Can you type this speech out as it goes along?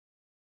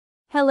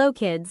Hello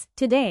kids,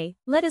 today,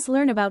 let us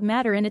learn about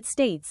matter and its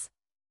states.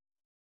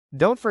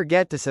 Don't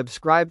forget to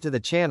subscribe to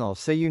the channel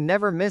so you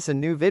never miss a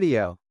new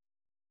video.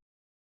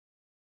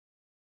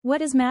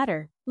 What is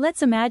matter?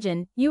 Let's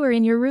imagine, you are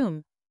in your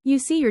room. You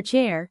see your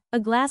chair, a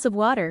glass of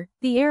water,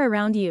 the air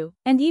around you,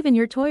 and even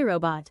your toy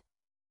robot.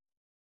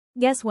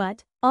 Guess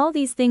what? All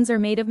these things are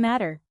made of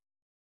matter.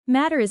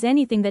 Matter is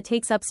anything that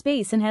takes up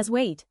space and has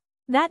weight.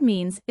 That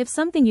means, if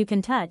something you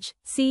can touch,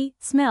 see,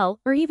 smell,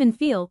 or even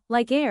feel,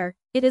 like air,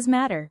 it is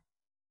matter.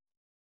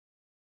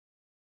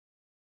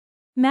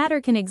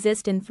 Matter can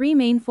exist in three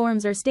main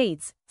forms or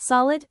states: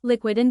 solid,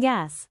 liquid and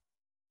gas.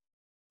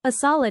 A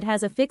solid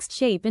has a fixed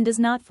shape and does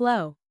not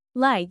flow.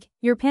 Like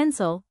your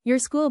pencil, your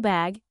school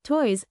bag,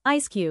 toys,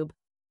 ice cube.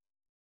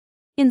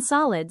 In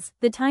solids,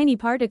 the tiny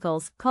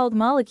particles, called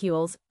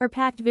molecules, are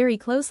packed very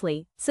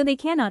closely, so they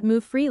cannot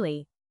move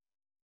freely.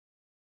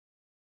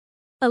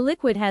 A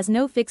liquid has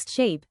no fixed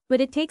shape,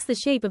 but it takes the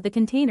shape of the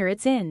container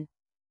it's in.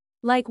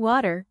 Like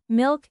water,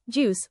 milk,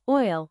 juice,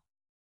 oil.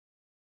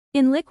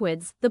 In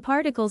liquids, the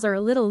particles are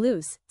a little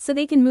loose, so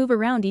they can move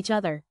around each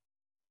other.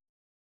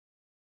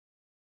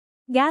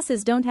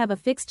 Gases don't have a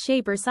fixed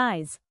shape or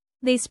size.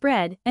 They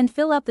spread and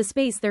fill up the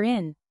space they're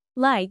in.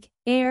 Like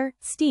air,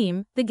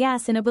 steam, the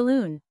gas in a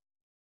balloon.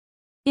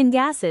 In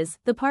gases,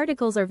 the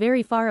particles are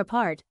very far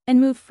apart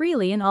and move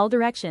freely in all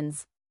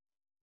directions.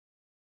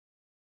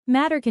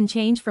 Matter can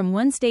change from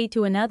one state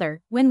to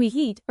another when we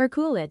heat or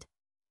cool it.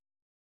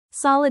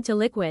 Solid to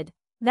liquid,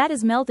 that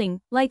is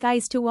melting, like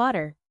ice to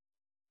water.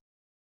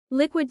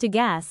 Liquid to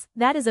gas,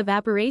 that is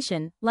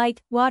evaporation,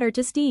 like water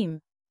to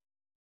steam.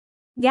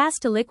 Gas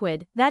to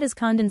liquid, that is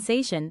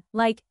condensation,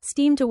 like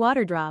steam to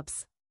water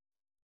drops.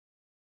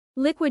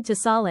 Liquid to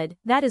solid,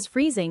 that is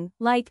freezing,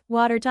 like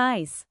water to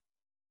ice.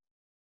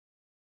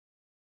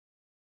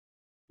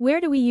 Where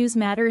do we use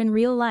matter in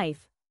real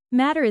life?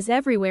 Matter is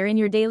everywhere in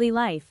your daily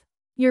life.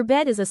 Your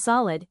bed is a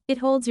solid, it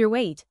holds your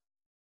weight.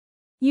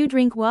 You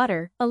drink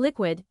water, a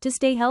liquid, to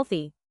stay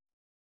healthy.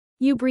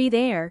 You breathe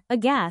air, a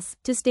gas,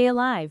 to stay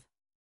alive.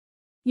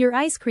 Your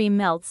ice cream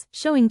melts,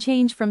 showing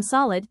change from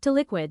solid to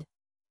liquid.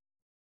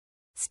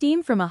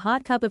 Steam from a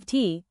hot cup of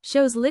tea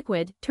shows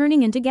liquid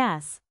turning into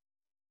gas.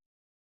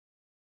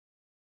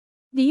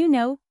 Do you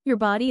know, your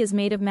body is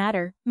made of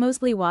matter,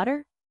 mostly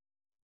water?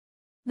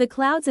 The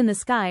clouds in the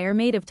sky are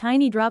made of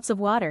tiny drops of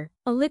water,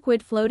 a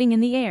liquid floating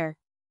in the air.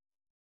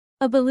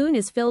 A balloon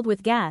is filled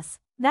with gas,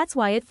 that's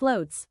why it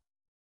floats.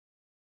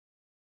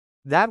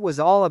 That was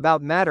all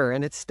about matter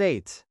and its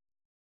states.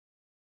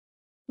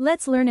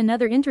 Let's learn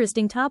another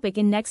interesting topic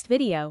in next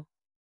video.